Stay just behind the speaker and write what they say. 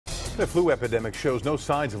The flu epidemic shows no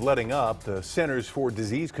signs of letting up. The Centers for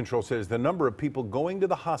Disease Control says the number of people going to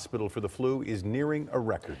the hospital for the flu is nearing a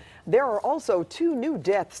record. There are also 2 new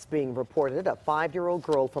deaths being reported. A 5-year-old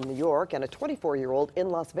girl from New York and a 24-year-old in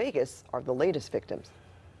Las Vegas are the latest victims.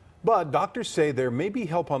 But doctors say there may be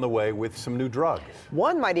help on the way with some new drugs.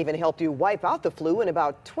 One might even help you wipe out the flu in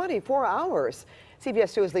about 24 hours.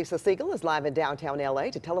 CBS 2's Lisa Sigell is live in downtown L.A.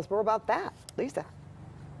 to tell us more about that. Lisa.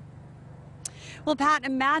 Well, Pat,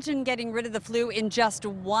 imagine getting rid of the flu in just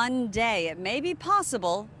one day. It may be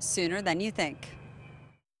possible sooner than you think.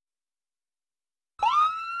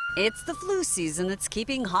 It's the flu season that's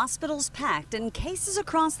keeping hospitals packed and cases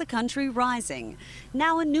across the country rising.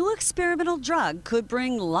 Now, a new experimental drug could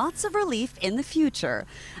bring lots of relief in the future.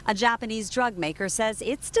 A Japanese drug maker says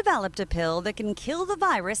it's developed a pill that can kill the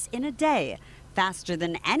virus in a day, faster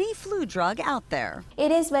than any flu drug out there. It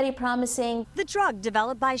is very promising. The drug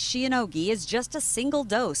developed by Shionogi is just a single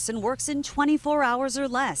dose and works in 24 hours or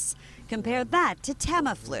less. Compare that to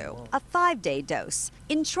Tamiflu, a 5-day dose.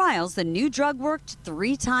 In trials, the new drug worked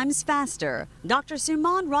 3 times faster. Dr.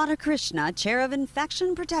 Suman Radhakrishna, chair of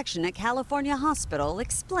infection protection at California Hospital,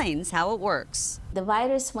 explains how it works. The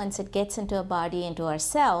virus, once it gets into a body, into our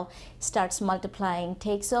cell, starts multiplying,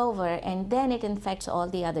 takes over, and then it infects all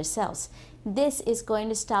the other cells. This is going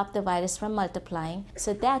to stop the virus from multiplying,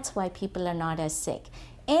 so that's why people are not as sick.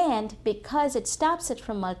 And because it stops it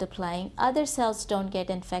from multiplying, other cells don't get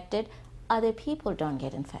infected, other people don't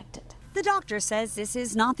get infected. The doctor says this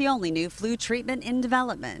is not the only new flu treatment in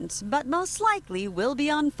development, but most likely will be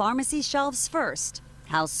on pharmacy shelves first.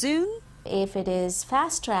 How soon? If it is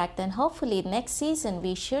fast-tracked, then hopefully next season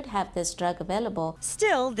we should have this drug available.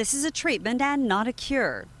 Still, this is a treatment and not a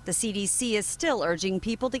cure. The CDC is still urging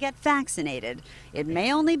people to get vaccinated. It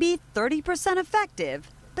may only be 30%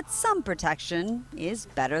 effective, but some protection is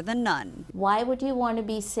better than none. Why would you want to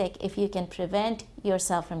be sick if you can prevent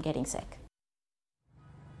yourself from getting sick?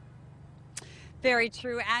 Very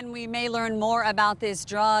true, and we may learn more about this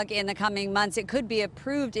drug in the coming months. It could be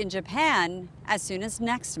approved in Japan as soon as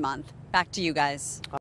next month. Back to you guys.